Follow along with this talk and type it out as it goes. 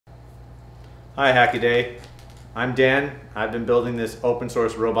Hi Hackaday, I'm Dan. I've been building this open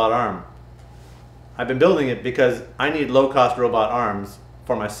source robot arm. I've been building it because I need low-cost robot arms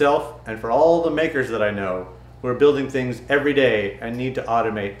for myself and for all the makers that I know who are building things every day and need to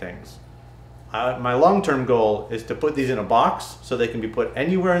automate things. My long-term goal is to put these in a box so they can be put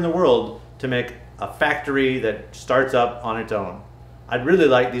anywhere in the world to make a factory that starts up on its own. I'd really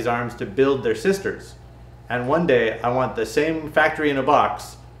like these arms to build their sisters. And one day I want the same factory in a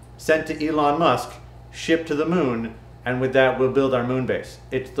box sent to Elon Musk, shipped to the moon, and with that we'll build our moon base.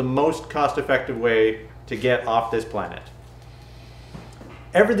 It's the most cost-effective way to get off this planet.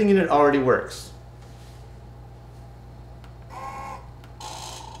 Everything in it already works.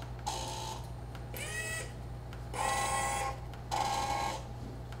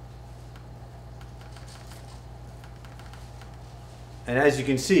 And as you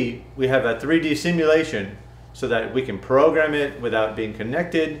can see, we have a 3D simulation so that we can program it without being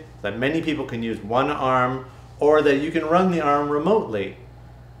connected, that many people can use one arm, or that you can run the arm remotely.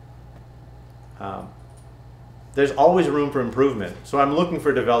 There's always room for improvement, so I'm looking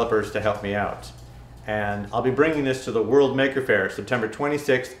for developers to help me out. And I'll be bringing this to the World Maker Faire, September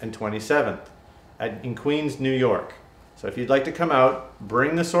 26th and 27th in Queens, New York. So if you'd like to come out,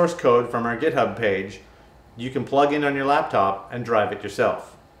 bring the source code from our GitHub page. You can plug in on your laptop and drive it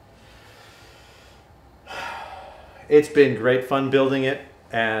yourself. It's been great fun building it,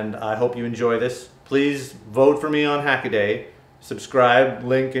 and I hope you enjoy this. Please vote for me on Hackaday, subscribe,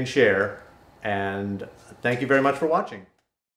 link, and share, and thank you very much for watching.